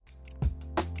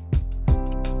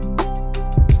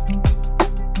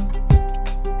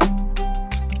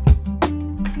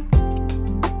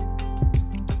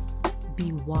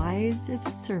wise as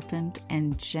a serpent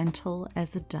and gentle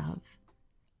as a dove.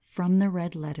 From the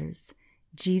red letters,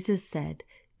 Jesus said,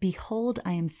 "Behold,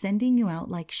 I am sending you out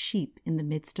like sheep in the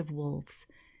midst of wolves.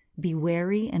 Be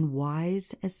wary and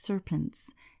wise as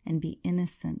serpents, and be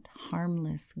innocent,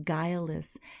 harmless,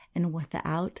 guileless, and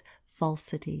without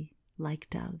falsity like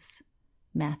doves."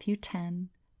 Matthew 10,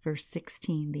 verse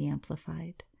 16, the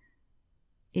Amplified.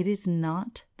 It is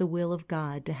not the will of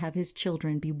God to have his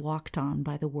children be walked on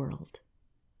by the world.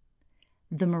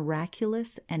 The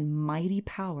miraculous and mighty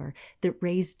power that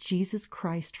raised Jesus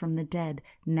Christ from the dead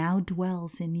now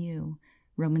dwells in you.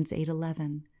 Romans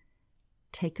 8:11.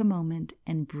 Take a moment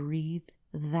and breathe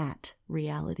that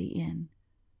reality in.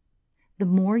 The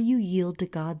more you yield to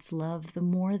God's love, the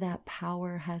more that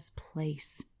power has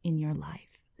place in your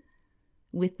life.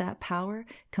 With that power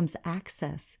comes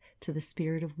access to the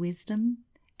spirit of wisdom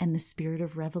and the spirit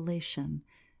of revelation,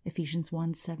 Ephesians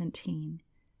 1:17.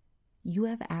 You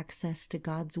have access to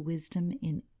God's wisdom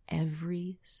in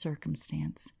every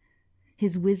circumstance.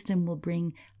 His wisdom will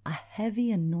bring a heavy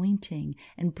anointing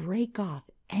and break off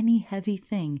any heavy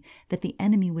thing that the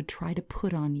enemy would try to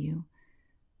put on you.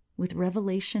 With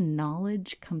revelation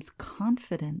knowledge comes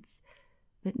confidence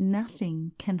that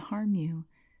nothing can harm you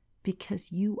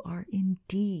because you are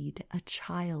indeed a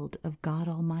child of God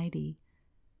Almighty.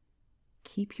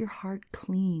 Keep your heart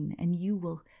clean, and you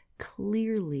will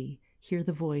clearly hear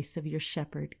the voice of your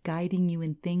shepherd guiding you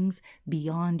in things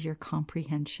beyond your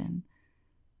comprehension.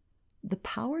 The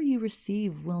power you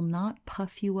receive will not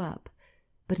puff you up,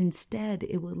 but instead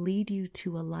it will lead you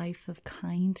to a life of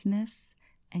kindness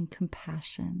and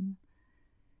compassion.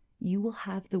 You will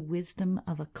have the wisdom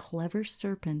of a clever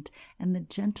serpent and the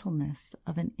gentleness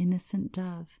of an innocent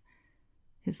dove.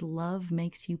 His love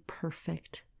makes you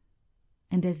perfect.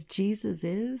 And as Jesus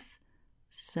is,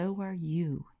 so are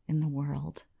you in the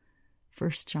world.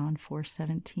 1 John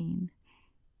 4:17.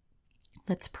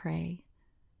 Let's pray.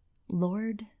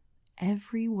 Lord,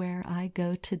 everywhere I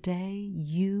go today,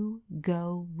 you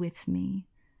go with me.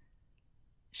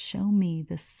 Show me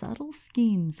the subtle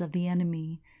schemes of the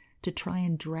enemy to try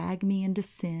and drag me into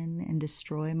sin and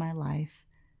destroy my life.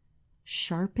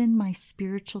 Sharpen my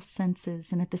spiritual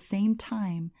senses and at the same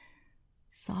time,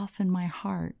 soften my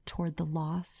heart toward the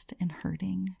lost and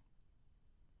hurting.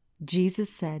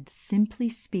 Jesus said, "Simply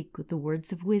speak with the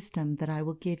words of wisdom that I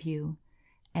will give you,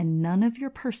 and none of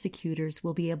your persecutors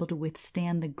will be able to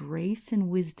withstand the grace and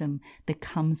wisdom that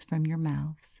comes from your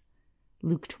mouths."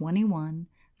 Luke 21,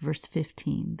 verse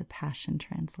 15, the Passion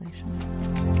Translation.